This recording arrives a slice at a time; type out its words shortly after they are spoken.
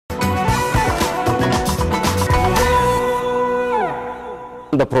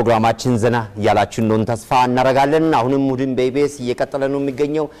በፕሮግራማችን ዘና ያላችሁ ነው ተስፋ እናረጋለን አሁንም ሙድን በኢቢኤስ እየቀጠለ ነው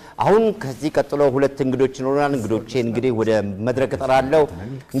የሚገኘው አሁን ከዚህ ቀጥሎ ሁለት እንግዶች ኖርናል እንግዶቼ እንግዲህ ወደ መድረክ ተራለው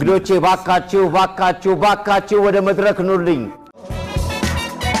እንግዶቼ ባካችሁ ወደ መድረክ ኑርልኝ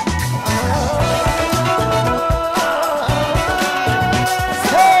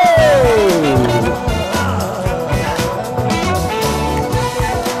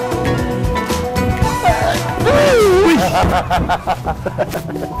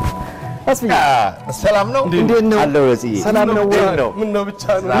አስፊያ ሰላም ነው እንዴት ነው አለው ለሲ ሰላም ነው ምን ነው ብቻ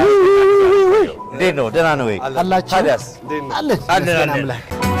ነው እንዴት ነው ደህና ነው ወይ አላችሁ ታዲያስ አለን አምላክ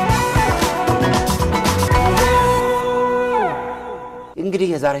እንግዲህ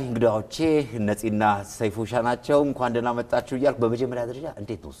የዛሬ እንግዳዎቼ ነፂና ሰይፉ ሻናቸው እንኳን ደህና መጣችሁ ይያልኩ በመጀመሪያ ደረጃ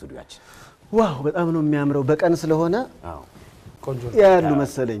እንዴት ነው ስቱዲዮአችን ዋው በጣም ነው የሚያምረው በቀን ስለሆነ አዎ ቆንጆ ያሉ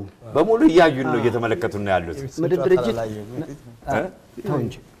መሰለኝ በሙሉ ያዩን ነው እየተመለከቱ ነው ያሉት ምድር ድርጅት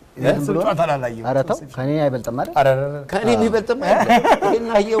ታውንጂ ስልጣን አላላየው አራታው ከኔ አይበልጥም አይደል ከኔ የሚበልጥም አይደል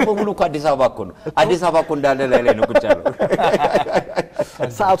እና ይሄው በሙሉ አዲስ አበባ እኮ ነው አዲስ አበባ እኮ እንዳለ ላይ ነው ቁጭ ያለው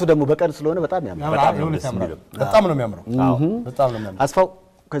ሰዓቱ ደግሞ በቀን ስለሆነ በጣም ያምራል በጣም ነው የሚያምረው በጣም ነው የሚያምረው አስፋው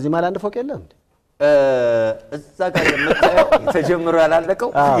ከዚህ ማለት አንድ ፎቅ የለም እዛ ጋር የምታየው ተጀምሮ ያላለቀው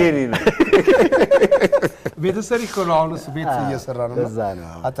የኔ ነው ቤተሰሪ እኮ ነው አሁንስ ቤት እየሰራ ነው እዛ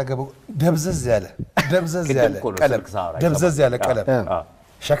ነው አጠገቡ ደብዘዝ ያለ ቀለም ደብዘዝ ያለ ቀለም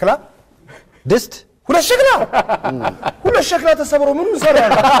ሸክላ ድስት ሁለት ሸክላ ተሰብሮ ምን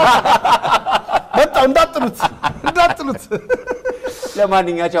ይሰራል በጣም እንዳጥሉት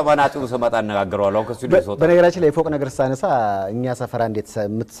ለማንኛውም ባናጥሩ ሰማጣ አነጋግረዋለሁ አሁን ከስቱዲዮ ሰው በነገራችን ላይ ፎቅ ነገር ሳነሳ እኛ ሰፈራ እንዴት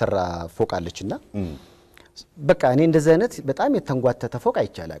የምትሰራ ፎቅ አለችና በቃ እኔ እንደዚህ አይነት በጣም የተንጓተተ ፎቅ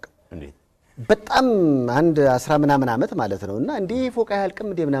አይቻላቅም እንዴት በጣም አንድ 10 ምናምን አመት ማለት ነውና እንዴ ፎቅ ያልቅም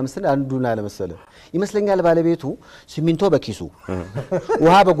እንዴ ምናምን ስለ አንዱና ለመሰለ ይመስለኛል ባለቤቱ ሲሚንቶ በኪሱ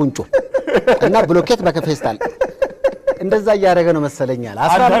ውሃ በጉንጮ እና ብሎኬት በከፌስታል እንደዛ ያያረገ ነው መሰለኛል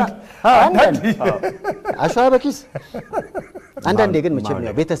አሸዋ በኪስ አንዳንዴ ግን መቼም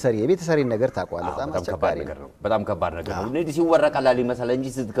ነው ቤተሰሪ ነገር ታቋለ በጣም ከባድ ነገር ነው እንዴ ሲወረቃላል ይመስላል እንጂ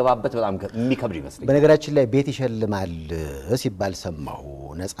ስትገባበት በጣም የሚከብድ ይመስላል በነገራችን ላይ ቤት ይሸልማል ሲባል ሰማሁ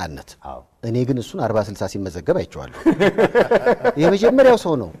ነፃነት እኔ ግን እሱን 40-60 ሲመዘገብ አይቻለሁ የመጀመሪያው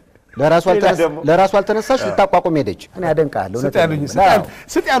ሰው ነው ለራሱ አልተነሳሽ ልታቋቁም ሄደች እኔ አደንቃለሁ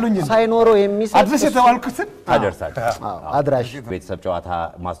ስጥ ያሉኝ ሳይኖረው የሚሰጥ አድረስ የተባልኩትን ታደርሳለህ አድራሽ ቤተሰብ ጨዋታ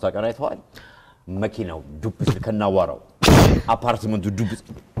ማስታወቂያ ላይ ተዋል መኪናው ዱብስ ከናዋራው አፓርትመንቱ ዱብስ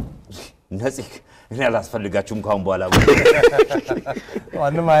ነፂ እኔ አላስፈልጋችሁም ካሁን በኋላ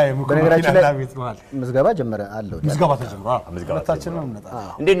ዋንማይ በነገራችን ላይ ምዝገባ ጀመረ አለው ምዝገባ ተጀመረ ታችንም ነጣ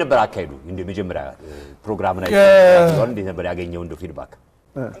እንዴት ነበር አካሄዱ እንደ መጀመሪያ ፕሮግራም ላይ እንዴት ነበር ያገኘው እንደ ፊድባክ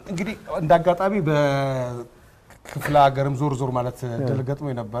እንግዲህ እንዳጋጣሚ በክፍለ ሀገርም ዞር ማለት ደልገጥሞ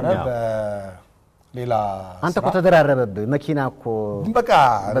የነበረ በሌላ አንተ እኮ ተደራረበብህ መኪና እኮ በቃ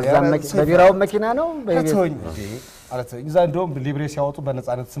በቢራው መኪና ነው በቶኝ አለተ እዛ እንደውም ሊብሬ ሲያወጡ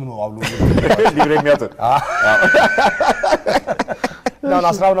በነፃነት ስም ነው አብሎ ሊብሬ የሚያወጡ ዳን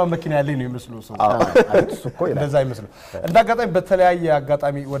 10 መኪና ያለኝ ነው የሚመስለው ሰው እሱ እኮ እንደዛ ይመስለው እንዳጋጣሚ በተለያየ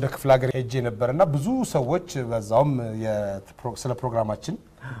አጋጣሚ ወደ ክፍለ ሀገር ሄጄ ነበርና ብዙ ሰዎች በዛውም ስለ ፕሮግራማችን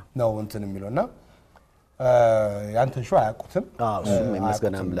ነው እንትን የሚለውና ያንተን ሾው አያውቁትም እሱም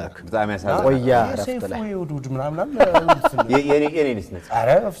ይመስገን አምላክ በጣም ያሳዝናል ቆያ ረፍት ላይ ሰይፉ ምናምን የኔንስ ነፃ አረ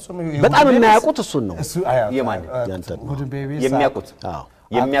ፍጹም በጣም የሚያውቁት እሱን ነው እሱ አያ የማን ያንተ ሙድን ቤቢስ የሚያውቁት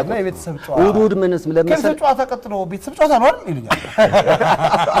የሚያውቁት የቤተሰብ ጨዋታ ውዱድ ምንስ ለምሳሌ ጨዋታ ቀጥሎ ቤተሰብ ጨዋታ ነው አይደል ይሉኛል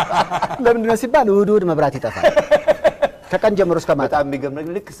ለምን ነው ሲባል ውዱድ መብራት ይጠፋል ከቀን ጀምሮ እስከ ማታ በጣም የሚገርም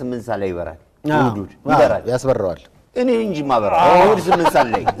ነገር ልክ 8 ሰዓት ላይ ይበራል ውዱድ ይበራል ያስበራዋል እኔ እንጂ ማበራ ውድ 8 ሰዓት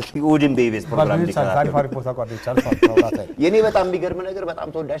ላይ ውድን በኢቢኤስ ፕሮግራም ታሪፍ ሪፖርት አቋርጦ ይቻላል የኔ በጣም የሚገርም ነገር በጣም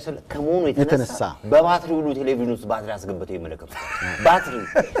ተወዳጅ ከመሆኑ የተነሳ በባትሪ ሁሉ ቴሌቪዥን ውስጥ ባትሪ አስገብተው ይመለከቱ ባትሪ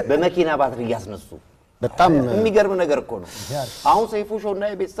በመኪና ባትሪ ያስነሱ በጣም የሚገርም ነገር እኮ ነው አሁን ሰይፉ ሾውና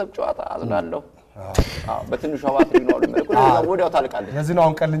የቤተሰብ ጨዋታ አዝናለሁ በትንሹ ባትሪ ነው ማለት ወዲያው ታልቃለች ለዚህ ነው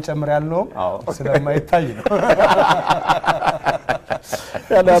አሁን ቀልን ጨምር ያልነው ስለማይታይ ነው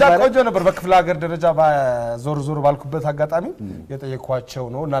ቆንጆ ነበር በክፍለ ሀገር ደረጃ ዞር ባልኩበት አጋጣሚ የጠየኳቸው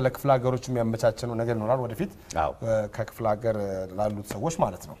ነው እና ለክፍለ ሀገሮች የሚያመቻቸነው ነገር ይኖራል ወደፊት ከክፍለ ሀገር ላሉት ሰዎች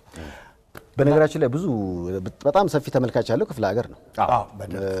ማለት ነው በነገራችን ላይ ብዙ በጣም ሰፊ ተመልካች ያለው ክፍለ ሀገር ነው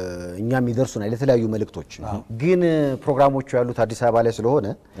እኛም ይደርሱና ለተለያዩ መልእክቶች ግን ፕሮግራሞቹ ያሉት አዲስ አበባ ላይ ስለሆነ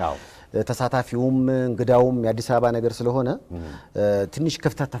ተሳታፊውም እንግዳውም የአዲስ አበባ ነገር ስለሆነ ትንሽ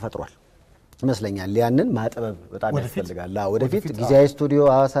ክፍተት ተፈጥሯል ይመስለኛል ያንን ማጥበብ በጣም ያስፈልጋል ወደፊት ጊዜያዊ ስቱዲዮ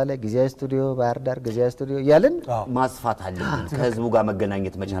ሐዋሳ ላይ ጊዜያዊ ስቱዲዮ ባህር ዳር ጊዜያዊ ስቱዲዮ ያለን ማስፋት አለብን ከህዝቡ ጋር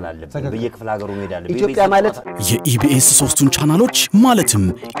መገናኘት መቻል አለብን በየክፍለ ሀገሩ ሄዳለን ኢትዮጵያ ማለት የኢቢኤስ 3ቱን ቻናሎች ማለትም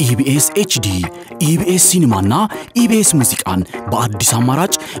ኢቢኤስ ኤችዲ ኢቢኤስ ሲኒማና ኢቢኤስ ሙዚቃን በአዲስ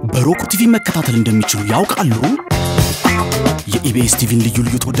አማራጭ በሮክ ቲቪ መከታተል እንደሚችሉ ያውቃሉ የኢቢኤስ ቲቪን ልዩ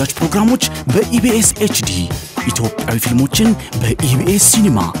ልዩ ተወዳጅ ፕሮግራሞች በኢቢኤስ ኤችዲ ኢትዮጵያዊ ፊልሞችን በኢቢኤስ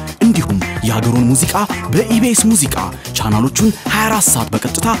ሲኒማ እንዲሁም የሀገሩን ሙዚቃ በኢቢኤስ ሙዚቃ ቻናሎቹን 24 ሰዓት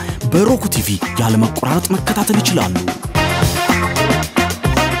በቀጥታ በሮክ ቲቪ ያለ መቆራረጥ መከታተል ይችላሉ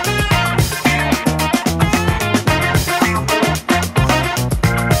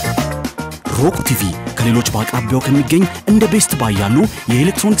ሮክ ቲቪ ከሌሎች በአቅራቢያው ከሚገኝ እንደ ቤስት ባይ ያሉ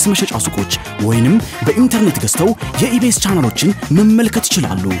የኤሌክትሮኒክስ መሸጫ ሱቆች ወይንም በኢንተርኔት ገዝተው የኢቢኤስ ቻናሎችን መመልከት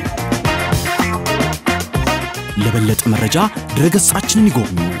ይችላሉ ለበለጠ መረጃ ድረገጻችንን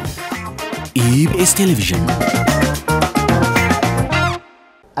ይጎብኙ ኢቢኤስ ቴሌቪዥን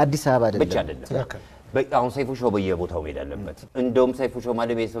አዲስ አበባ ብቻ አይደለም አሁን ሰይፉ ሾው በየቦታው ሄድ አለበት እንደውም ሰይፉ ሾው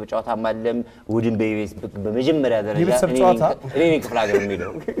ማለት ቤተሰብ ጨዋታ ማለም ውድን በኢቢኤስ በመጀመሪያ ደረጃ እኔ ክፍለ ሀገር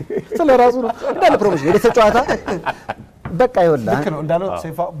የሚለው ስለራሱ ነው እንዳለ ፕሮሞሽን ቤተሰብ ጨዋታ በቃ ይወላ ልክ ነው እንዳለው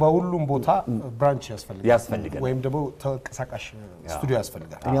ሰይፋ በሁሉም ቦታ ብራንች ያስፈልጋል ወይም ደግሞ ተንቀሳቃሽ ስቱዲዮ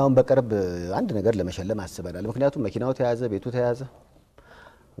ያስፈልጋል እኛው በቅርብ አንድ ነገር ለመሸለም አስበናል ምክንያቱም መኪናው ተያዘ ቤቱ ተያዘ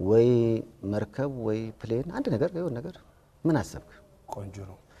ወይ መርከብ ወይ ፕሌን አንድ ነገር ይሁን ነገር ምን አሰብክ ቆንጆ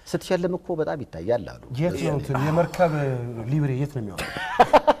ነው ስትሸለም እኮ በጣም ይታያል አሉ የት ነው እንትን የመርከብ ሊብሬ የት ነው የሚሆነው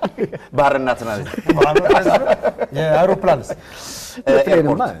ባህርና ትናንት የአውሮፕላንስ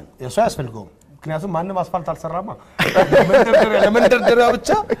ኤርፖርት የሱ ያስፈልገው ምክንያቱም ማንንም አስፋልት አልሰራማ ለመንደርደሪያ ብቻ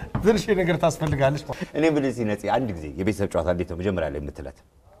ትንሽ ነገር ታስፈልጋለች እኔ ብልህ ሲነጽ አንድ ጊዜ የቤተሰብ ጨዋታ እንዴት ነው መጀመሪያ ላይ የምትለት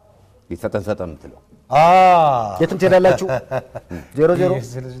ይፈጠን የምትለው የትም ትሄዳላችሁ 00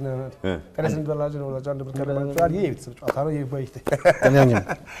 ከነስን በላጅ ነው ለጃን ደብተራላችሁ አይ የቤተሰብ ጨዋታ ነው ይባይት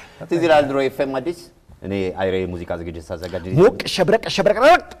ትዝ ይላል ድሮ ኤፍኤም አዲስ እኔ አይሬ ሙዚቃ ዝግጅት ሳዘጋጅ ሞቅ ሸብረቅ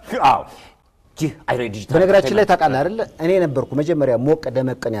አዎ ይህ አይሬ ዲጂታል በነገራችን ላይ ታውቃለህ አይደል እኔ ነበርኩ መጀመሪያ ሞቅ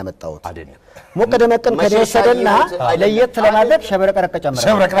ደመቅን ያመጣሁት አይደለም ሞቅ ደመቅን ከደሰደና ለየት ለማለት ሸብረቅ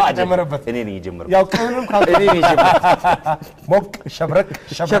ጨመረበት እኔ ነኝ የጀመርኩት ያው ቀንም እኔ ነኝ የጀመርኩት ሞቅ ሸብረቅ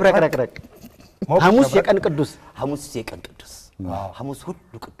ሐሙስ የቀን ቅዱስ ሐሙስ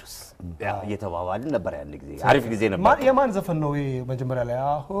ሁሉ ቅዱስ እየተባባልን ነበር ያን ጊዜ አሪፍ ጊዜ ነበር የማን ዘፈን ነው መጀመሪያ ላይ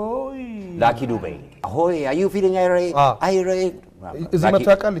አሆይ ላኪ ዱባይ አሆይ are you feeling አይሬ እዚህ መጥቶ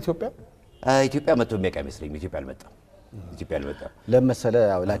ያውቃል ኢትዮጵያ መጥቶ የሚያውቅ አይመስለኝም ኢትዮጵያ አልመጣም ለመሰለ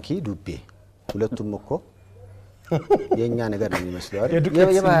ያው ላኪ ዱቤ ሁለቱም እኮ የኛ ነገር ነው የሚመስለው አይደል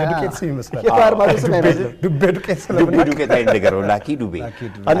የዱቄት ስም ይመስላል የባህር ማዶ ስም አይመስልም ዱቄት አይደል ነገር ነው ላኪ ዱቤ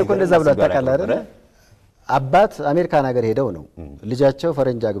አንድ እኮ እንደዛ ብሎ ታውቃለህ አይደል አባት አሜሪካን ሀገር ሄደው ነው ልጃቸው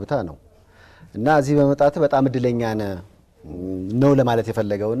ፈረንጅ አግብታ ነው እና እዚህ በመጣት በጣም እድለኛ ነው ለማለት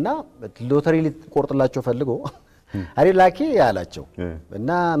የፈለገውና ሎተሪ ሊቆርጥላቸው ፈልጎ አሪ ላኪ ያላቸው እና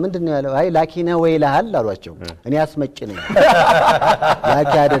ምንድነው ያለው አይ ላኪ ነው ወይ ይላል አሏቸው እኔ አስመጭ ነኝ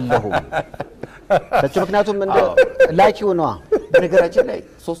ላኪ አይደለሁም ታች ምክንያቱም እንደ ላኪው ነው በነገራችን ላይ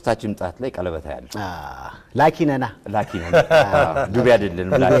ሶስታችን ጣት ላይ ቀለበታ ያለ ላኪ ነና ዱቤ አይደለም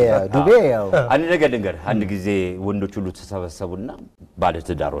ዱቤ ያው አንድ ነገር ልንገር አንድ ጊዜ ወንዶች ሁሉ ተሰበሰቡና ባለ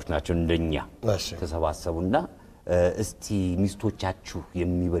ትዳሮች ናቸው እንደኛ ተሰባሰቡና እስቲ ሚስቶቻችሁ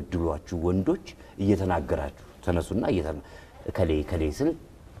የሚበድሏችሁ ወንዶች እየተናገራችሁ ተነሱና ከሌ ስል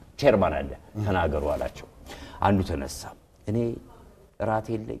ቼርማን አለ ተናገሩ አላቸው አንዱ ተነሳ እኔ ራቴ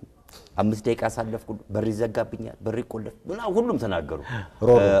የለኝ 5 ደቂቃ ሳለፍኩ በር ይዘጋብኛል በር ይቆለፍ ሁሉም ተናገሩ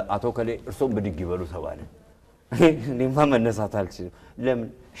አቶ ከሌ እርሶም ብድግ ይበሉ ተባለ እኔማ መነሳት አልችልም ለምን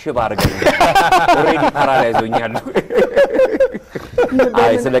ሽባ አርገኝ ኦሬዲ ፓራላይዝ ሆኛል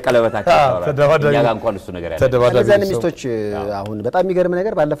አይ ስለ ቀለበታቸው ተደባዳኝ ያጋ እንኳን እሱ ነገር ያለ ተደባዳኝ ሚስቶች አሁን በጣም የሚገርም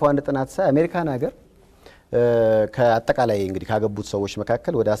ነገር ባለፈው አንድ ጥናት ሳይ አሜሪካን ሀገር ከአጠቃላይ እንግዲህ ካገቡት ሰዎች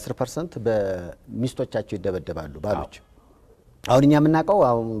መካከል ወደ 10% በሚስቶቻቸው ይደበደባሉ ባሎች አሁን እኛ የምናውቀው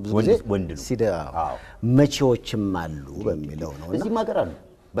አሁን ብዙ ጊዜ ሲዳ መቼዎችም አሉ በሚለው ነውና እዚህ ማገር አሉ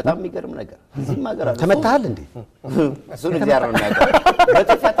በጣም የሚገርም ነገር እዚህ ማገር አሉ ተመታሃል እንዴ እሱን እግዚአብሔር ነው የሚያውቀው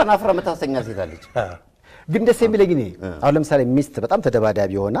በጥፊ ተናፍራ መታስተኛ ሴት አለች ግን ደስ የሚለኝ እኔ አሁን ለምሳሌ ሚስት በጣም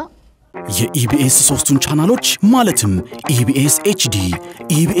ተደባዳቢ ሆና የኢቢኤስ 3ቱን ቻናሎች ማለትም ኢቢኤስ ኤችዲ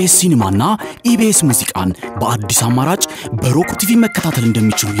ኢቢኤስ ሲኒማና ኢቢኤስ ሙዚቃን በአዲስ አማራጭ በሮክ ቲቪ መከታተል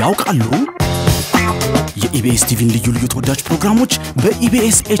እንደሚችሉ ያውቃሉ የኢቢኤስ ቲቪን ልዩ ልዩ ተወዳጅ ፕሮግራሞች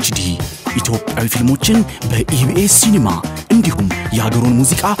በኢቢኤስ ኤችዲ ኢትዮጵያዊ ፊልሞችን በኢቢኤስ ሲኒማ እንዲሁም የሀገሩን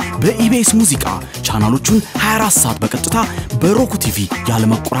ሙዚቃ በኢቢኤስ ሙዚቃ ቻናሎቹን 24 ሰዓት በቀጥታ በሮክ ቲቪ ያለ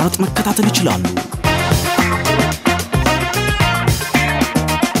መቆራረጥ መከታተል ይችላሉ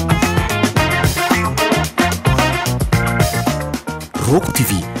ሮክ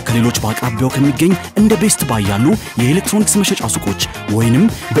ቲቪ ከሌሎች በአቅራቢያው ከሚገኝ እንደ ቤስት ባይ ያሉ የኤሌክትሮኒክስ መሸጫ ሱቆች ወይንም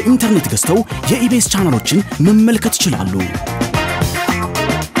በኢንተርኔት ገዝተው የኢቢኤስ ቻናሎችን መመልከት ይችላሉ።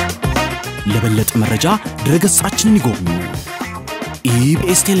 ለበለጠ መረጃ ድረገጻችንን ይጎብኙ።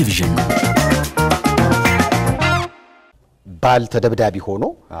 ኢቢኤስ ቴሌቪዥን ባል ተደብዳቢ ሆኖ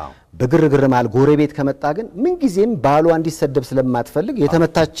በግርግር ማል ጎረቤት ከመጣ ግን ምን ጊዜም ባሏ እንዲሰደብ ስለማትፈልግ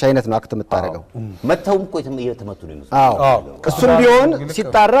የተመታች አይነት ነው አክት የምታረገው። መተውም እኮ የተመቱ ነው የሚመስለው። አዎ እሱም ቢሆን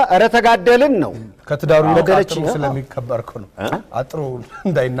ሲጣራ ኧረ ተጋደልን ነው። ከትዳሩ ይልቅ ስለሚከበር ነው። አጥሩ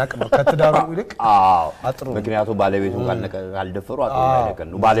እንዳይናቅ ነው ከትዳሩ ይልቅ። አጥሩ ምክንያቱም ባለቤቱ ካልደፈሩ አጥሩ እንዳይነቀል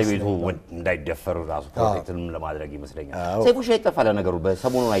ነው። ባለቤቱ እንዳይደፈሩ ራሱ ፕሮቴክትም ለማድረግ ይመስለኛል። ሰይፉ ሻይ ጠፋለ ነገሩ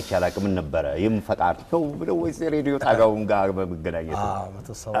በሰሞኑን አይቻላል ምን ነበር ፈቃድ ነው ብለው ወይስ ሬዲዮ ጣጋውን ጋር በመገናኘት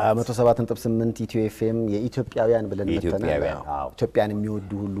 107.8 ኢትዮ ኤፍኤም የኢትዮጵያውያን ብለን መተናል። ኢትዮጵያን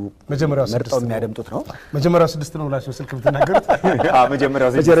የሚወዱ ሁሉ መርጠው የሚያደምጡት ነው። መጀመሪያው 6 ነው ብላችሁ ስልክ ብትናገሩት መጀመሪያው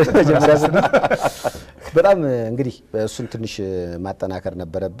 6 በጣም እንግዲህ እሱን ትንሽ ማጠናከር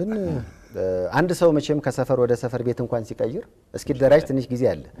ነበረብን። አንድ ሰው መቼም ከሰፈር ወደ ሰፈር ቤት እንኳን ሲቀይር እስኪ ደራጅ ትንሽ ጊዜ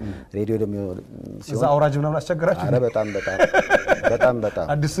አለ። ሬዲዮ ደግሞ ሲሆን አውራጅ ምናምን አስቸገራችሁ? አረ በጣም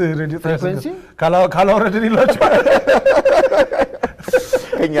አዲስ ሬዲዮ ፍሪኩዌንሲ ካላወረድን ይላችኋል።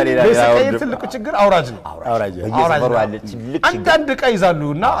 ከኛ ሌላ ትልቁ ችግር አውራጅ ነው። አውራጅ እየሰፈሩ ያለ ትልቅ አንዳንድ ዕቃ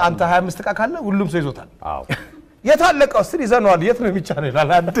ይዛሉና አንተ 25 ዕቃ ካለ ሁሉም ሰው ይዞታል። አዎ የታለቀው ስሪ ይዘነዋል የት ነው የሚቻለው ይላል።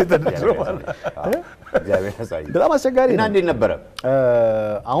 አንተ ተደረሰው እግዚአብሔር ያሳይ። በጣም አስቸጋሪ ነው። እና እንዴት ነበር?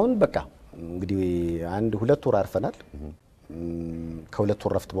 አሁን በቃ እንግዲህ አንድ 2 ወር አርፈናል። ከ2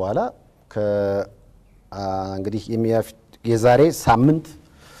 ወር ረፍት በኋላ እንግዲህ የዛሬ ሳምንት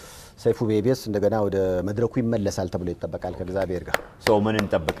ሰይፉ በኢቢኤስ እንደገና ወደ መድረኩ ይመለሳል ተብሎ ይተበቃል ከእግዚአብሔር ጋር። ሰው ምን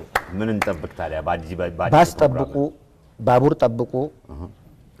እንጠብቅ ታዲያ? ባስ ጠብቁ፣ ባቡር ጠብቁ።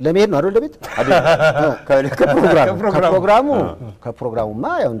 ለመሄድ ነው አይደል? ለቤት ከፕሮግራሙማ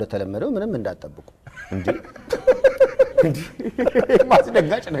ያው እንደተለመደው ምንም እንዳትጠብቁ እንዴ።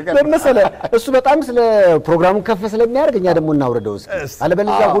 ማስደንጋጭ ነገር ለምሳሌ እሱ በጣም ስለ ፕሮግራሙ ከፍ ስለሚያርግ እኛ ደግሞ እናውርደው እስኪ።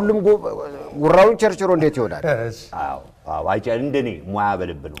 አለበለዚያ ሁሉም ጉራውን ቸርችሮ እንዴት ይሆናል? አዎ አይቻል እንደኔ ሙያ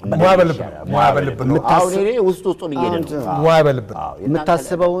በልብ ነው። አሁን እኔ ውስጡን እየሄደ ነው። ሙያ በልብ ነው።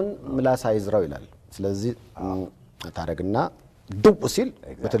 የምታስበውን ምላስ አይዝራው ይላል። ስለዚህ ታረግና ዱብ ሲል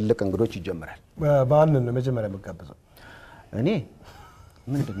በትልቅ እንግዶች ይጀምራል። ባን ነው መጀመሪያ መጋበዘው እኔ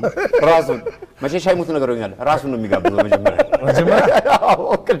ምንድነው ራሱን መሸሻ ይሙት ነገር ይሆናል። ራሱን ነው የሚጋብዘው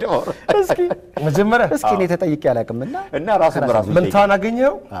መጀመሪያ እስኪ እኔ ተጠይቄ አላውቅምና እና ራሱን በራሱ ምን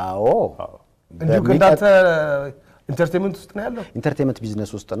ታናገኘው? አዎ እንዲሁ እንዳንተ ኢንተርቴይንመንት ውስጥ ነው ያለው። ኢንተርቴይንመንት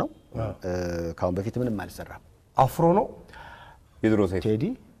ቢዝነስ ውስጥ ነው። ካሁን በፊት ምንም አልሰራም። አፍሮ ነው የድሮ ሰይፉ ቴዲ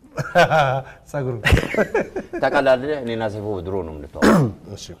ጸጉር ታውቃለህ። እኔና ሰይፉ ድሮ ነው የምንተዋወቀው።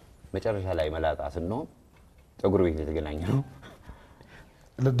 እሺ መጨረሻ ላይ መላጣ ስንሆን ጸጉር ቤት የተገናኘው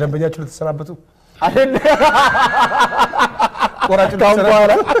ደንበኛችሁ ልትሰናበቱ አይደል? ቆራጭ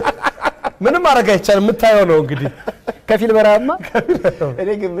ተሰናበረ። ምንም ማድረግ አይቻልም። የምታየው ነው እንግዲህ ከፊል በራማ እኔ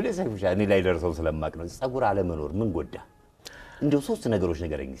ግን ምን ሰይፉ እኔ ላይ ደርሰው ስለማቅ ነው። ጸጉር አለመኖር ምን ጎዳ? እንደው 3 ነገሮች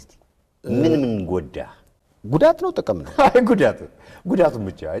ነገረኝ እስቲ። ምን ጎዳ? ጉዳት ነው ጥቅም ነው? አይ ጉዳቱን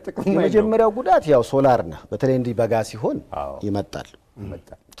ብቻ አይጥቅም። የመጀመሪያው ጉዳት ያው ሶላር ነው። በተለይ እንዲህ በጋ ሲሆን ይመጣል።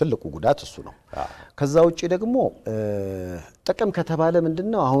 ትልቁ ጉዳት እሱ ነው። ከዛ ውጪ ደግሞ ጥቅም ከተባለ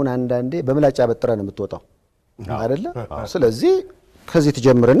ምንድነው አሁን አንዳንዴ በምላጫ በጥረን የምትወጣው አይደለ? ስለዚህ ከዚህ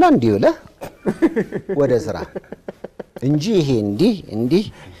ተጀምረና እንዲህ ብለህ ወደ ስራ እንጂ ይሄ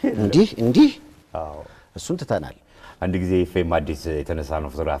እንዲህ እሱን ትተናል። አንድ ጊዜ ኤፍኤም አዲስ የተነሳ ነው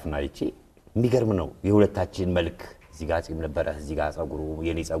ፎቶግራፍና አይቼ የሚገርም ነው። የሁለታችን መልክ እዚህ ጋር ጺም ነበር፣ እዚህ ጋር ጸጉሩ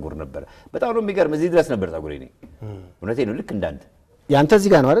የኔ ጸጉር ነበር። በጣም ነው የሚገርም። እዚህ ድረስ ነበር ጸጉሬ እኔ እውነቴን ነው። ልክ እንዳንተ ያንተ እዚህ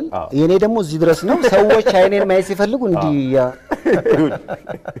ጋር ነው አይደል? የኔ ደግሞ እዚህ ድረስ ነው። ሰዎች አይኔን ማየት ሲፈልጉ እንዲህ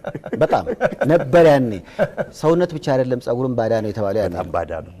በጣም ነበር ያኔ። ሰውነት ብቻ አይደለም ጸጉሩን ባዳ ነው የተባለው ያኔ።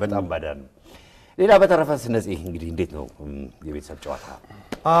 በጣም ባዳ ነው። ሌላ በተረፈ ስነዚህ እንግዲህ እንዴት ነው የቤተሰብ ጨዋታ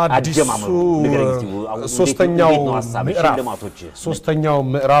አዲሱ ሶስተኛው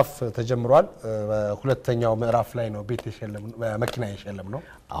ምዕራፍ ተጀምሯል። ሁለተኛው ምዕራፍ ላይ ነው ቤት የሸለም መኪና የሸለም ነው።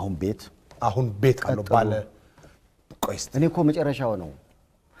 አሁን ቤት ነው ባለ ቆይስ እኔ እኮ መጨረሻው ነው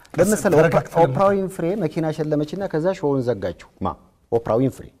ለምሳሌ ኦፕራዊን ፍሬ መኪና ሸለመችና ከዛ ሾውን ዘጋችሁ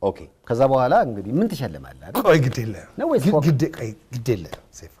ኦፕራዊን ፍሬ ኦኬ። ከዛ በኋላ እንግዲህ ምን ትሸለማለህ አይደል? ቆይ ግዴለ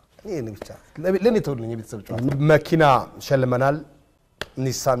ሰይፉ እኔ ብቻ ለኔ ተውልኝ የቤተሰብ ጨዋታ መኪና ሸልመናል።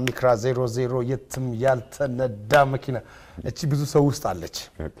 ኒሳን ሚክራ 00 የትም ያልተነዳ መኪና። እቺ ብዙ ሰው ውስጥ አለች።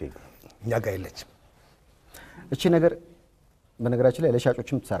 ኦኬ እኛ ጋር የለችም እቺ ነገር። በነገራችን ላይ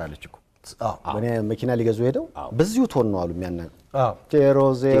ለሻጮችም ትሰራለች እኮ እኔ መኪና ሊገዙ ሄደው በዚሁ ቶን ነው አሉ የሚያናግ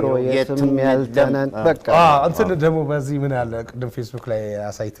 00 የትም ያልተነን በቃ እንትን ደግሞ በዚህ ምን ያለ ቅድም ፌስቡክ ላይ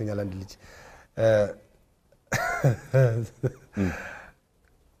አሳይቶኛል አንድ ልጅ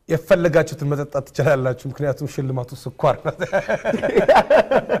የፈለጋችሁትን መጠጣት ትችላላችሁ ምክንያቱም ሽልማቱ ስኳር ነው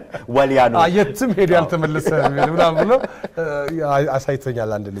ወሊያኑ የትም ሄዶ ያልተመለሰ ምናምን ብሎ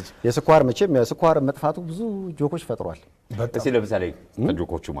አሳይቶኛል አንድ ልጅ የስኳር መቼም የስኳር መጥፋቱ ብዙ ጆኮች ፈጥሯል እሺ ለምሳሌ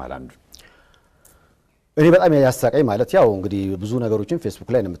ከጆኮቹ ማለት አንዱ እኔ በጣም ያሳቀኝ ማለት ያው እንግዲህ ብዙ ነገሮችን ፌስቡክ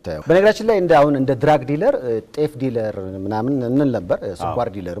ላይ ነው የምታየው በነገራችን ላይ እንደ አሁን እንደ ድራግ ዲለር ጤፍ ዲለር ምናምን እንል ነበር ስኳር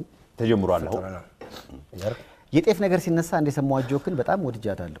ዲለርም ተጀምሯል አሁን የጤፍ ነገር ሲነሳ እንደሰማው ጆክን በጣም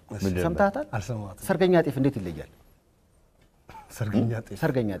ወድጃታለሁ ሰምታታል አልሰማሁትም ሰርገኛ ጤፍ እንዴት ይለያል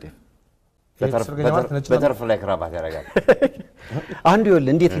ሰርገኛ ጤፍ በተርፍ ላይ ክራባት ያረጋል አንዱ ይወል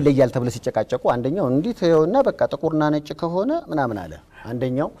እንዴት ይለያል ተብለ ሲጨቃጨቁ አንደኛው እንዴት ታየውና በቃ ጥቁርና ነጭ ከሆነ ምናምን አለ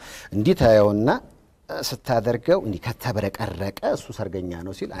አንደኛው እንዴት ታየውና ስታደርገው እንዴ ከተበረቀረቀ እሱ ሰርገኛ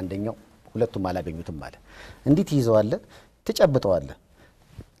ነው ሲል አንደኛው ሁለቱም አላገኙትም አለ እንዴት ይዘዋለ ተጨብጠዋለ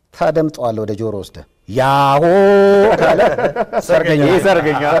ታደምጠዋለ ወደ ጆሮ ወስደ ያሆ ካለ ሰርገኛ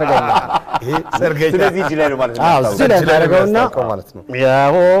ስለዚህ እጅ ላይ ነው ማለት ነው አዎ እዚህ ላይ ታደርገውና ማለት ነው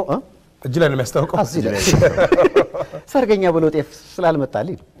ያሆ እጅ ላይ ነው የሚያስታውቀው ሰርገኛ ብሎ ጤፍ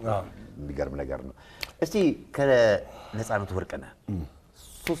ስላልመጣልኝ የሚገርም ነገር ነው እስቲ ከነጻነት ወርቅነህ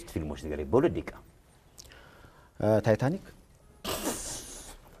 3 ፊልሞች ንገረኝ በሁለት ደቂቃ ታይታኒክ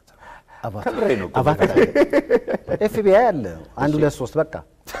አቫታር ኤፍቢአይ አለ 1 2 3 በቃ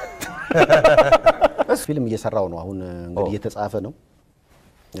ፊልም እየሰራው ነው አሁን እንግዲህ እየተጻፈ ነው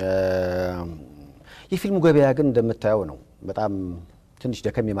የፊልሙ ገበያ ግን እንደምታየው ነው በጣም ትንሽ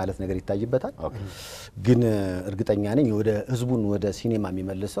ደከም ማለት ነገር ይታይበታል ግን እርግጠኛ ነኝ ወደ ህዝቡን ወደ ሲኔማ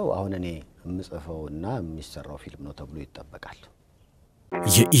የሚመልሰው አሁን እኔ የምጽፈውና የሚሰራው ፊልም ነው ተብሎ ይጠበቃል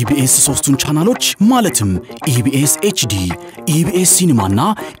የኢቢኤስ 3ቱን ቻናሎች ማለትም ኢቢኤስ ኤችዲ ኢቢኤስ ሲኒማና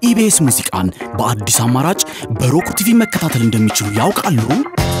ኢቢኤስ ሙዚቃን በአዲስ አማራጭ በሮክ ቲቪ መከታተል እንደሚችሉ ያውቃሉ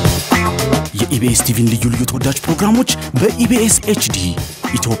የኢቢኤስ ቲቪን ልዩ ልዩ ተወዳጅ ፕሮግራሞች በኢቢኤስ ኤችዲ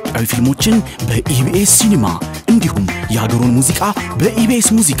ኢትዮጵያዊ ፊልሞችን በኢቢኤስ ሲኒማ እንዲሁም የሀገሩን ሙዚቃ በኢቢኤስ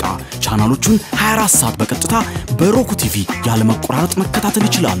ሙዚቃ ቻናሎቹን 24 ሰዓት በቀጥታ በሮክ ቲቪ ያለ መቆራረጥ መከታተል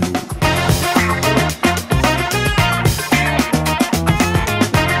ይችላሉ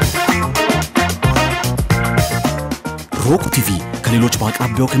ሮክ ቲቪ ከሌሎች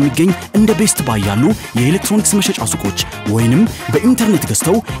በአቅራቢያው ከሚገኝ እንደ ቤስት ባይ ያሉ የኤሌክትሮኒክስ መሸጫ ሱቆች ወይንም በኢንተርኔት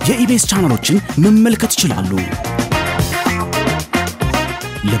ገዝተው የኢቢኤስ ቻናሎችን መመልከት ይችላሉ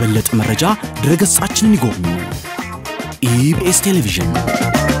ለበለጠ መረጃ ድረገጻችንን ይጎብኙ ኢቢኤስ ቴሌቪዥን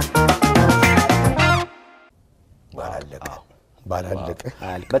ባላለቀ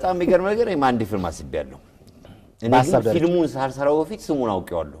በጣም የሚገርም ነገር አንድ ፊልም አስቤያለሁ እኔ ፊልሙን ሳልሰራው በፊት ስሙን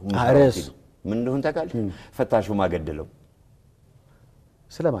አውቄዋለሁ ምን እንደሆነ ታውቃለህ ፈታሹ ማገደለው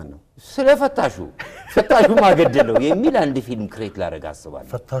ስለማን ነው ስለፈታሹ ማገደለው የሚል አንድ ፊልም ክሬት ላደርግ አስባለሁ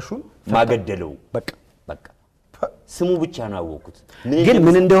ፈታሹን ማገደለው በቃ ስሙ ብቻ ነው ያወቁት ግን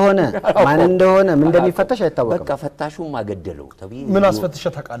ምን እንደሆነ ማን እንደሆነ ምን እንደሚፈተሽ አይታወቅም በቃ ፈታሹ ማገደለው ተብዬ ምን አስፈትሽ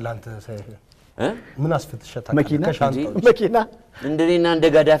ታውቃለህ አንተ ሰይፍ ምን አስፈትሽ ታውቃለህ መኪና እንደኔና እንደ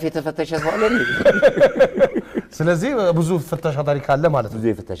ጋዳፊ የተፈተሸ ሰው አለ ስለዚህ ብዙ ፍተሻ ታሪክ አለ ማለት ነው ብዙ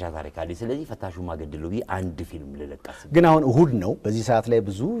የፍተሻ ታሪክ አለ ስለዚህ ፈታሹ ማገደለው ቢ አንድ ፊልም ልለቀስ ግን አሁን እሁድ ነው በዚህ ሰዓት ላይ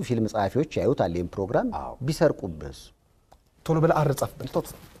ብዙ ፊልም ጻፊዎች ያዩታል ይሄን ፕሮግራም ቢሰርቁብስ ቶሎ ብለ አርጻፍብን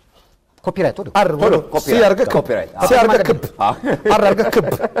ኮፒራይት ቶሎ ሲያርገ ክብ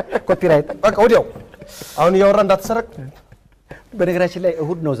ኮፒራይት በቃ ወዲያው አሁን ያወራ እንዳትሰረቅ በነገራችን ላይ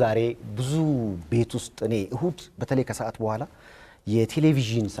እሁድ ነው ዛሬ ብዙ ቤት ውስጥ እኔ እሁድ በተለይ ከሰዓት በኋላ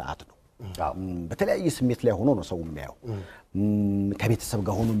የቴሌቪዥን ሰዓት ነው በተለያየ ስሜት ላይ ሆኖ ነው ሰው የሚያየው ከቤተሰብ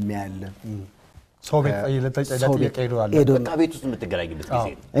ጋር ሆኖ የሚያያለ ሰው ቤት ይለጠጫዳት ሄዶ በቃ ቤት ውስጥ የምትገናኝበት ጊዜ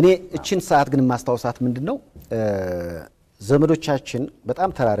እኔ እቺን ሰዓት ግን ማስተዋወሳት ምንድነው ዘመዶቻችን በጣም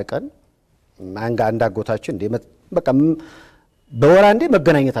ተራርቀን አንዳጎታችን እንደ በቃ በወራ እንደ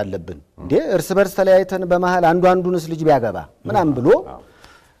መገናኘት አለብን እንደ እርስ በርስ ተለያይተን በመሃል አንዱንስ ልጅ ቢያገባ ምናምን ብሎ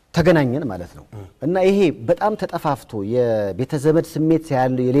ተገናኘን ማለት ነው እና ይሄ በጣም ተጠፋፍቶ የቤተ ዘመድ ስሜት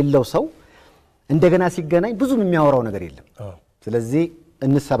የሌለው ሰው እንደገና ሲገናኝ ብዙም የሚያወራው ነገር የለም ስለዚህ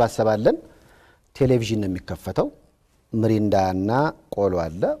እንሰባሰባለን ቴሌቪዥን ነው የሚከፈተው ምሪንዳና ቆሎ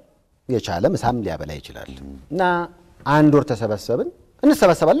አለ የቻለ ምሳም ሊያበላ ይችላል እና አንድ ወር ተሰበሰብን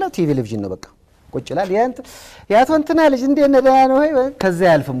እንሰባሰባለን ቴሌቪዥን ነው በቃ ቁጭ ይላል ያንተ ያቶንትና ልጅ እንደ ነዳ ነው ከዛ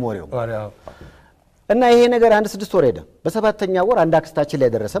ያልፍም ወሬው እና ይሄ ነገር አንድ 6 ወር ሄደ በሰባተኛ ወር አንድ አክስታችን ላይ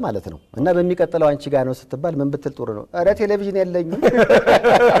ደረሰ ማለት ነው እና በሚቀጥለው አንቺ ጋር ነው ስትባል ምን ብትል ጥሩ ነው አረ ቴሌቪዥን የለኝም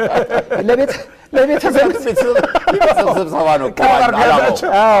ለቤት ስብሰባ ነው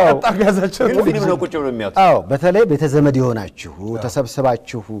ፊልም ነው ቁጭ ብሎ የሚያዩት በተለይ ቤተዘመድ ይሆናችሁ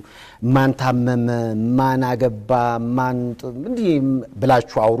ተሰብስባችሁ ማን ታመመ ማን አገባ ማን እንዲህ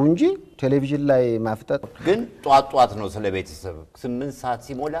ብላችሁ አውሩ እንጂ ቴሌቪዥን ላይ ማፍጠጥ ግን ጧት ነው ስለ ቤተሰብ 8 ሰዓት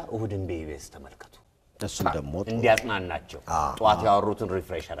ሲሞላ እሁድን በኢቢኤስ ተመልከቱ እሱም ደግሞ እንዲያጽናናቸው ጧት ያወሩትን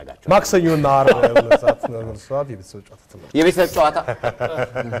ሪፍሬሽ አደረጋቸው ማክሰኞና ዓርብ ሰዓት የቤተሰብ ጨዋታ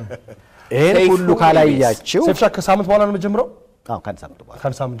ይሄን ሁሉ ካላያችሁ ሰይፉ ከሳምንት በኋላ ነው የምጀምረው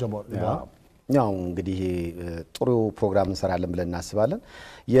ከሳምንት ጀምሮ ያው እንግዲህ ጥሩ ፕሮግራም እንሰራለን ብለን እናስባለን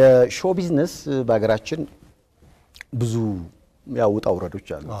የሾው ቢዝነስ በአገራችን ብዙ ያው ውጣ ውረዶች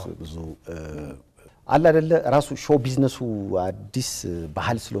አሉ ብዙ አለ አይደለ ራሱ ሾው ቢዝነሱ አዲስ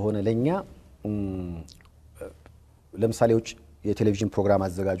ባህል ስለሆነ ለኛ ለምሳሌ ውጭ የቴሌቪዥን ፕሮግራም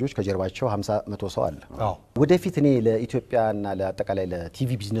አዘጋጆች ከጀርባቸው 50-100 ሰው አለ ወደፊት እኔ ለኢትዮጵያና ለአጠቃላይ ለቲቪ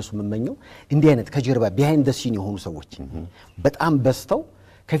ቢዝነሱ መመኘው እንዲህ አይነት ከጀርባ ቢሃይንድ ዘ ሲን የሆኑ ሰዎች በጣም በስተው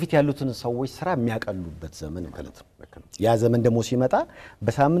ከፊት ያሉትን ሰዎች ስራ የሚያቀሉበት ዘመን ማለት ነው ያ ዘመን ደግሞ ሲመጣ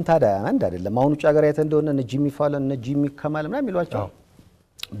በሳምንት አንድ አይደለም አሁን ውጭ ሀገር አይተ እንደሆነ እነ ጂሚ ፋለን እነ ጂሚ ከማል ምናምን ይሏቸው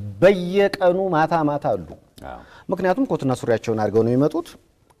በየቀኑ ማታ አሉ ምክንያቱም ኮትና ሱሪያቸውን አድርገው ነው የሚመጡት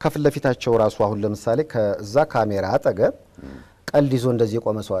ከፊት ለፊታቸው ራሱ አሁን ለምሳሌ ከዛ ካሜራ አጠገብ ቀልድ ይዞ እንደዚህ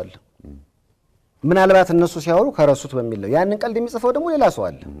የቆመ ሰው አለ ምናልባት እነሱ ሲያወሩ ከረሱት በሚል ነው ያንን ቀልድ የሚጽፈው ደግሞ ሌላ ሰው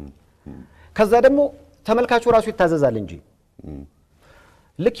አለ ከዛ ደግሞ ተመልካቹ ራሱ ይታዘዛል እንጂ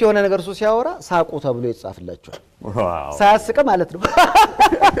ልክ የሆነ ነገር እሱ ሲያወራ ሳቁ ተብሎ ይጻፍላቸዋል ሳያስቀ ማለት ነው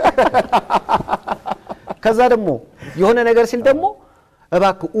ከዛ ደግሞ የሆነ ነገር ሲል ደግሞ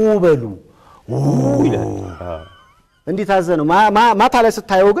እባክህ በሉ ይላል እንዴ ታዘነው ማታ ላይ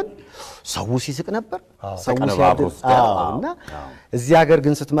ስታየው ግን ሰው ሲስቅ ነበር ሰው ሲያደርና እዚህ ሀገር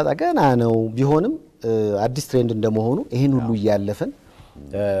ግን ስትመጣ ገና ነው ቢሆንም አዲስ ትሬንድ እንደመሆኑ ይሄን ሁሉ ያያለፈን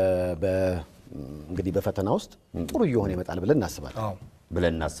እንግዲህ በፈተና ውስጥ ጥሩ ይሆን ይመጣል ብለን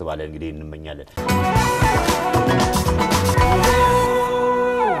እናስባለን እንግዲህ እንመኛለን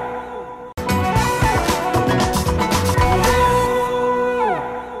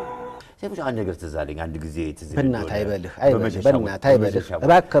ሰይፉ አንድ ነገር ትዛለኝ አንድ ጊዜ በእናትህ አይበልህ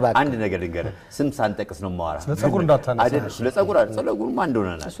እባክህ አንድ ነገር ልንገር ስም ሳንጠቅስ ነው ማወራ ለጸጉር እንዳታነሳ አይደል ለጸጉር ማን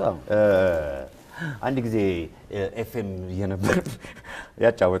እንደሆነና አንድ ጊዜ ኤፍኤም የነበር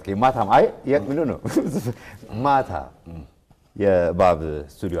ያጫወትከኝ ማታ ምን ነው ማታ የባብ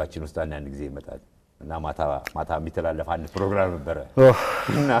ስቱዲዮአችን ውስጥ አንድ ጊዜ ይመጣል እና ማታ የሚተላለፍ አንድ ፕሮግራም ነበር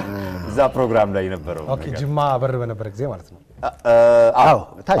እና እዛ ፕሮግራም ላይ ነበረው ኦኬ ጅማ በር በነበረ ጊዜ ማለት ነው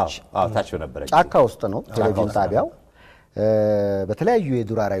ታች በነበረ ጫካ ውስጥ ነው ቴሌቪዥን ጣቢያው በተለያዩ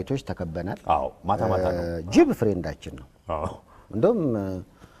የዱር አራዊቶች ተከበናል ማታ ነው ጅብ ፍሬንዳችን ነው እንደውም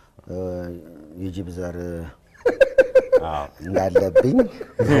የጅብ ዘር እንዳለብኝ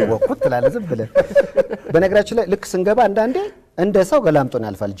ወኩት ትላለህ ዝም ብለህ በነገራችን ላይ ልክ ስንገባ አንዳንዴ እንደ ሰው ገላምጦን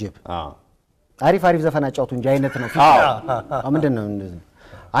ያልፋል ጅብ አሪፍ ዘፈን አጫውቱ እንጂ አይነት ነው ምንድነው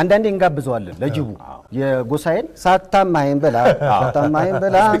አንዳንዴ እንጋብዘዋለን ለጅቡ የጎሳዬን ሳታማይን በላ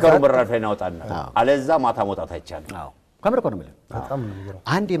ስፒከሩ በራፍ ላይ ናውጣና አለዛ ማታ መውጣት አይቻልም ከምርኮ ነው ማለት በጣም ነው የሚገርም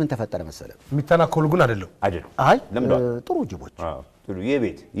አንዴ ምን ተፈጠረ መሰለ የሚተናኮሉ ግን አይደለም አይ ጥሩ ጅቦች ጥሩ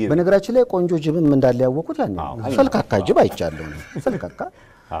የቤት በነገራችን ላይ ቆንጆ ጅብም እንዳለ ያወቁት ያን ሰልካካ ጅብ አይቻለሁ ሰልካካ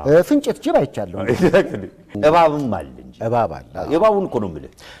ፍንጭት ጅብ አይቻለሁ እባብም አለ እንጂ እባብ አለ የባቡን እኮ ነው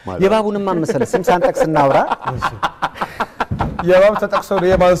የምልህ የባቡንማ መሰለ ስም ሳንጠቅስ እናውራ የባብ ተጠቅሰው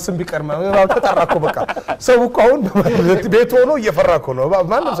የማን ስም ቢቀርማ የባብ ተጠራኮ በቃ ሰው እኮ አሁን ቤት ሆኖ እየፈራኮ ነው እባብ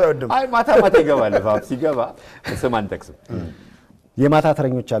ማንም ሰው አይወድም አይ ማታ ይገባል እባብ ሲገባ ስም አንጠቅስም የማታ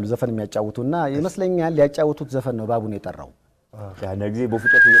ተረኞች አሉ ዘፈን የሚያጫውቱና ይመስለኛል ያጫውቱት ዘፈን ነው እባቡን የጠራው ያን ጊዜ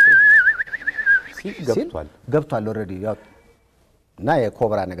በፉጨት ገብቷል ኦሬዲ ያው እና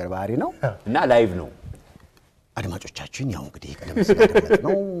የኮብራ ነገር ባህሪ ነው እና ላይቭ ነው አድማጮቻችን ያው እንግዲህ ቀደም ሲል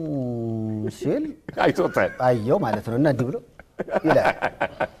ነው ሲል አይቶታል አየው ማለት ነው እና እንዲህ ብሎ ይላል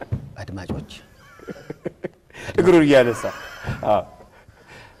አድማጮች እግሩን እያነሳ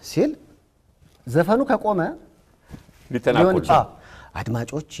ሲል ዘፈኑ ከቆመ ሊተናኮል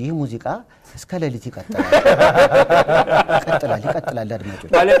አድማጮች ይህ ሙዚቃ እስከ ሌሊት ይቀጥላል አድማጮች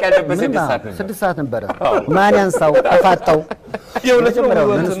ማለት ያለበት 6 ሰዓት ነበር ማን ያንሳው ተፋጣው የሁለት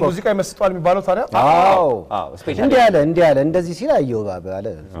ሙዚቃ ይመስጣል የሚባለው ታዲያ ስፔሻሊ እንዲህ ያለ እንደዚህ ሲል አየው ባባ አለ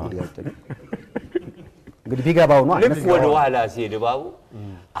እንግዲህ ቢገባው ነው ልክ ወደ ኋላ ሲሄድ ባቡ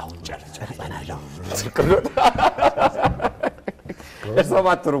አሁን ጨርሰናል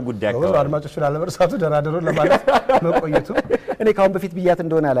የሰባትሩ ጉዳይ ነው አድማጮችን አለመርሳቱ ደራደሩ ለማለት መቆየቱ እኔ ካሁን በፊት ብያት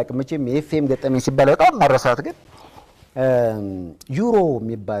እንደሆነ አላውቅም መቼም ኤፍኤም ገጠመኝ ሲባል በጣም ማረሳት ግን ዩሮ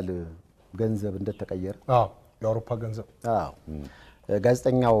የሚባል ገንዘብ እንደተቀየረ የአውሮፓ ገንዘብ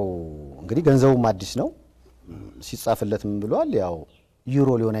ጋዜጠኛው እንግዲህ ገንዘቡም አዲስ ነው ሲጻፍለት ምን ብሏል ያው ዩሮ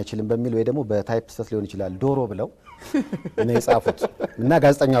ሊሆን አይችልም በሚል ወይ ደግሞ በታይፕ ስተት ሊሆን ይችላል ዶሮ ብለው ነው የጻፉት እና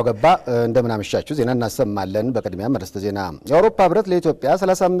ጋዜጠኛው ገባ እንደምን አመሻችሁ ዜና እናሰማለን በቅድሚያ መረስተ ዜና የአውሮፓ ህብረት ለኢትዮጵያ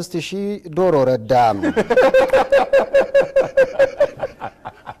 35000 ዶሮ ረዳ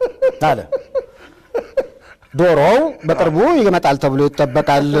ታለ ዶሮው በቅርቡ ይመጣል ተብሎ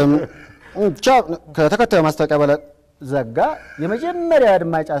ይተበቃል ከተከታዩ ማስታወቂያ በኋላ ዘጋ የመጀመሪያ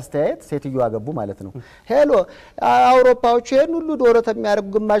አድማጭ አስተያየት ሴትዮዋ ገቡ ማለት ነው ሄሎ አውሮፓዎች ይሄን ሁሉ ዶሮ ተሚያርጉ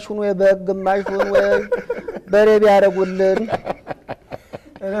ግማሹን ወይ በግማሹን ወይ በሬብ ያረጉልን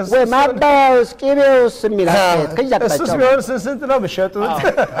ወይ ማባውስ ቂቤውስ የሚል አስተያየት ከያቅጣጫው እሱስ ቢሆን ስንት ነው መሸጡት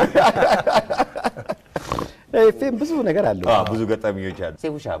ኤፍኤም ብዙ ነገር አለው ብዙ ገጠመኞች አሉ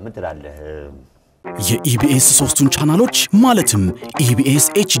ሴፉሻ ምን ትላለህ የኢቢኤስ ሶስቱን ቻናሎች ማለትም ኢቢኤስ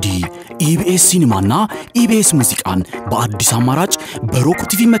ኤችዲ ኢቢኤስ ሲኒማና ኢቢኤስ ሙዚቃን በአዲስ አማራጭ በሮክ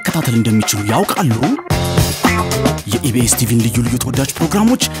ቲቪ መከታተል እንደሚችሉ ያውቃሉ የኢቢኤስ ቲቪን ልዩ ልዩ ተወዳጅ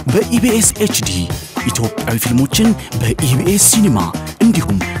ፕሮግራሞች በኢቢኤስ ኤችዲ ኢትዮጵያዊ ፊልሞችን በኢቢኤስ ሲኒማ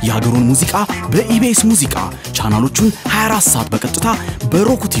እንዲሁም የሀገሩን ሙዚቃ በኢቢኤስ ሙዚቃ ቻናሎቹን 24 ሰዓት በቀጥታ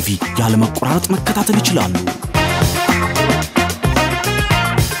በሮክ ቲቪ ያለመቆራረጥ መከታተል ይችላሉ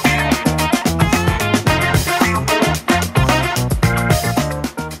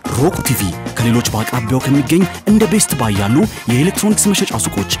ሮክ ቲቪ ከሌሎች በአቅራቢያው ከሚገኝ እንደ ቤስት ባይ ያሉ የኤሌክትሮኒክስ መሸጫ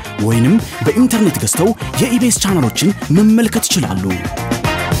ሱቆች ወይንም በኢንተርኔት ገዝተው የኢቢኤስ ቻናሎችን መመልከት ይችላሉ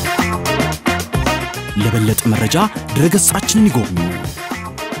ለበለጠ መረጃ ድረገጻችንን ይጎብኙ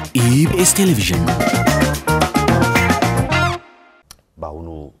ኢቢኤስ ቴሌቪዥን ባሁኑ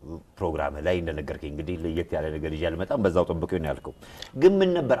ፕሮግራም ላይ እንደነገርከኝ እንግዲህ ለየት ያለ ነገር ይያል መጣም በዛው ጠብቀው ነው ያልከው ግን ምን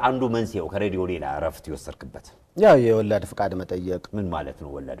ነበር አንዱ መንስኤው ከሬዲዮ ሌላ ረፍት ይወሰርክበት ያው የወላድ ፍቃድ መጠየቅ ምን ማለት ነው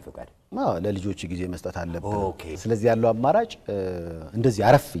ወላድ ፍቃድ ለልጆች ጊዜ መስጠት አለበት ስለዚህ ያለው አማራጭ እንደዚህ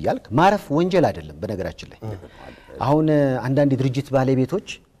አረፍ ይያልክ ማረፍ ወንጀል አይደለም በነገራችን ላይ አሁን አንዳንድ ድርጅት ባለቤቶች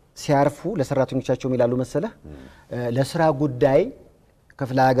ሲያርፉ ለሰራተኞቻቸው ይላሉ መሰለ ለስራ ጉዳይ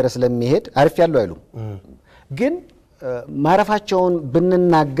ከፍለ ሀገር ስለሚሄድ አርፍ ያለው አይሉ ግን ማረፋቸውን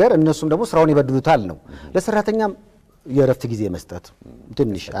ብንናገር እነሱም ደግሞ ስራውን ይበድሉታል ነው ለሰራተኛም የረፍት ጊዜ መስጠት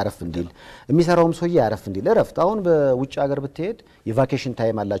ትንሽ አረፍ እንዲል የሚሰራውም ሰውዬ አረፍ እንዲል ረፍት አሁን በውጭ ሀገር ብትሄድ የቫኬሽን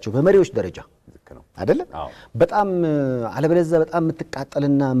ታይም አላቸው በመሪዎች ደረጃ አይደለ በጣም አለበለዚያ በጣም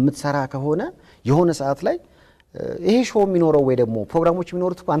የምትቃጠልና የምትሰራ ከሆነ የሆነ ሰዓት ላይ ይሄ ሾው የሚኖረው ወይ ደግሞ ፕሮግራሞች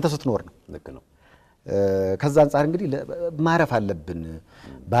የሚኖሩት አንተ ስትኖር ነው ልክ ነው ከዛ አንፃር እንግዲህ ማረፍ አለብን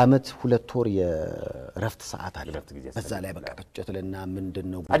በአመት 2 ወር የረፍት ሰዓት አለ በዛ ላይ በቃ ተጨተለና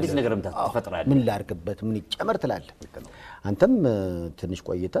ምንድነው አዲስ ነገርም ተፈጥሯል ምን ላርግበት ምን ይጨመር ትላለህ አንተም ትንሽ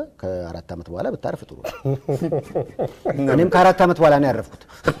ቆይተ ከ4 አመት በኋላ ብታርፍ ጥሩ እኔም ከ4 አመት በኋላ ነው ያረፍኩት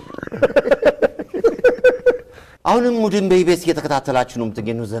አሁንም ሙድን በኢቢኤስ እየተከታተላችሁ ነው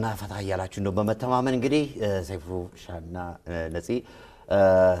የምትገኙ ዘና ፈታ ያላችሁ ነው በመተማመን እንግዲህ ሰይፉ ሻና ነፂ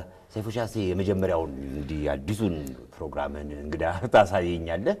ሰይፉ ሻሲ የመጀመሪያውን እንዲ አዲሱን ፕሮግራምን እንግዳ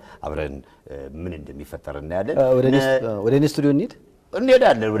ታሳየኛለህ አብረን ምን እንደሚፈጠር እናያለን ወደ እኔ ስቱዲዮ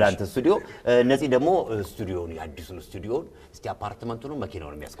እንሄዳለን ወደ አንተ ስቱዲዮ ነፂ ደግሞ ስቱዲዮውን የአዲሱን ስቱዲዮውን እስቲ አፓርትመንቱን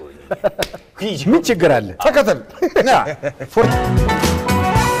መኪናውን የሚያስጎበኝ ምን ችግር አለ ተከተል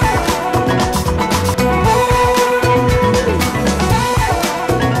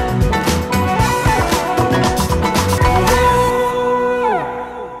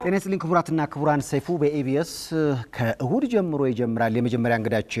ጤናስልኝ ክቡራትና ክቡራን ሰይፉ በኢቢኤስ ከእሁድ ጀምሮ ይጀምራል የመጀመሪያ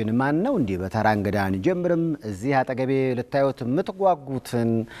እንግዳችን ማን ነው እንዴ በተራ እንግዳን ጀምርም እዚህ አጠገቤ ልታዩት የምትጓጉትን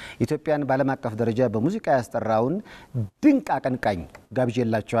ኢትዮጵያን ባለም አቀፍ ደረጃ በሙዚቃ ያስጠራውን ድንቅ አቀንቃኝ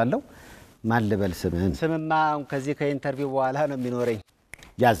ጋብዤላችኋለሁ ማን ልበል ስምማ ከዚህ ከኢንተርቪው በኋላ ነው የሚኖረኝ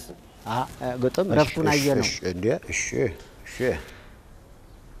ያዝ ግጥም ረፍቱን አየነው እንዴ እሺ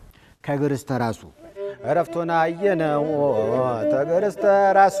ከግርስ ተራሱ ረፍቱን አየነው ተግርስ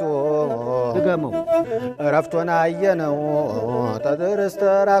ተራሱ ድገመው ረፍቱን አየነው ተግርስ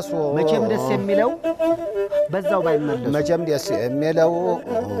ተራሱ መቼም ደስ የሚለው በዛው ባይመለሱ መቼም ደስ የሚለው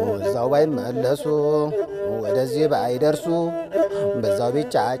በዛው ባይመለሱ ወደዚህ ባይደርሱ በዛው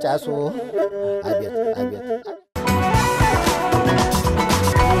ቢጫጫሱ አቤት አቤት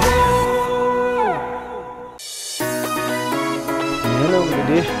ነው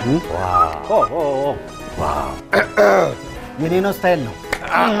እንግዲህ ዋው የኔ ነው ስታይል ነው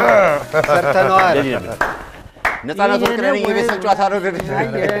ሰርተነዋል ነፃነት ወርቅነህ የቤት ጨዋታ ነው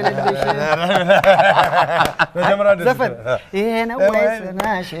ዘፈን ይሄ ነው ወይስ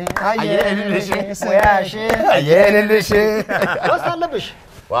ናሽ አየንልሽ ወያሽ አየንልሽ ወሳለብሽ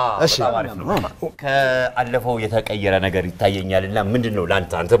እሺ ከአለፈው የተቀየረ ነገር ይታየኛልና ምንድነው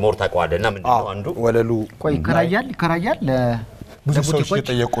ላንተ አንተ ሞር ታውቀዋለህና ምንድነው አንዱ ወለሉ ቆይ ይከራያል ብዙ ሰዎች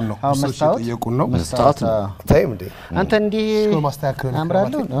እየጠየቁን ነው መስታወት ታይም እንዴ አንተ እንዲህ ማስተካከል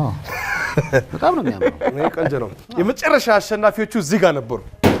አምራለሁ በጣም ነው የሚያምረው እኔ ቆንጆ ነው የመጨረሻ አሸናፊዎቹ እዚህ ጋር ነበሩ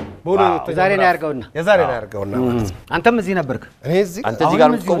ዛሬ ነው ያርገውና አንተም እዚህ ነበርክ እኔ እዚህ አንተ እዚህ ጋር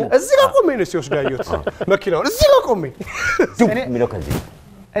ቆም እዚህ ጋር ቆሜ ነው ሲወስድ ያየሁት መኪናውን እዚህ ጋር ቆሜ ሚለው ከዚህ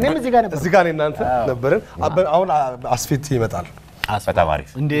እኔም እዚህ ጋር ነበር እዚህ ጋር እናንተ ነበርን አሁን አስፌት ይመጣል በጣም አሪፍ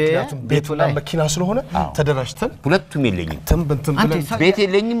ምክንያቱም ቤቱ ላይ መኪና ስለሆነ ተደራጅተን ሁለቱም የለኝም ተንበንተን ብለን ቤት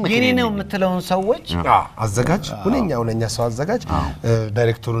የለኝም የኔ ነው የምትለውን ሰዎች አዘጋጅ ሁነኛ ሰው አዘጋጅ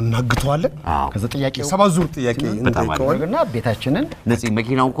ዳይሬክተሩን እናግተዋለን ከዛ ጥያቄ ሰባዙር ጥያቄ እንጠይቀዋልና ቤታችንን ነፂ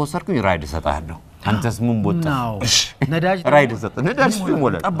መኪናውን ከወሰድኩኝ ራይድ እሰጥሃለሁ አንተስ ምን ቦጣ ነዳጅ ራይድ ሰጥ ነዳጅ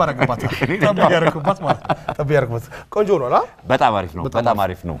ሞላ ጠባረቀባት ጠባረቀባት ቆንጆ ነው አላ በጣም አሪፍ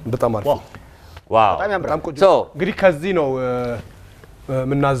ነው በጣም አሪፍ ዋው በጣም ቆንጆ እንግዲህ ከዚህ ነው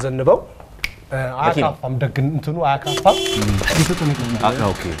ምናዘንበው አካፋም ደግ እንትኑ አካፋም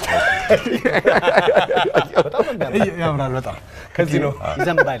ኦኬ በጣም ያምራል በጣም ከዚህ ነው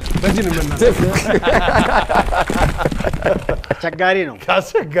ይዘምባል በዚህ ነው ምናዘንበው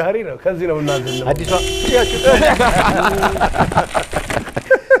አስቸጋሪ ነው ከዚህ ነው ምናዘንበው አዲሷ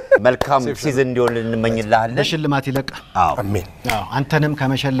መልካም ሲዝን እንዲሆን እንመኝልሃለን ለሽልማት ይለቅ አሜን አንተንም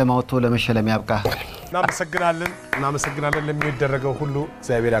ከመሸለም አውጥቶ ለመሸለም ያብቃ እናመሰግናለን ለሚደረገው ሁሉ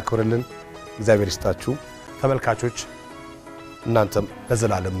እግዚአብሔር ያክብርልን እግዚአብሔር ይስጣችሁ ተመልካቾች እናንተም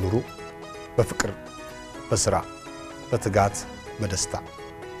ለዘላለም ኑሩ በፍቅር በስራ በትጋት በደስታ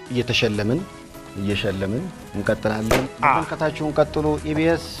እየሸለምን እንቀጥላለን ተመልካቾቹን ቀጥሉ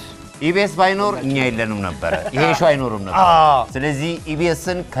ኢቢኤስ ባይኖር እኛ የለንም ነበር ይሄ ሾው አይኖርም ነበር ስለዚህ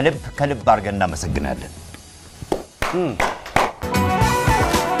ኢቢኤስን ከልብ አድርገን እናመሰግናለን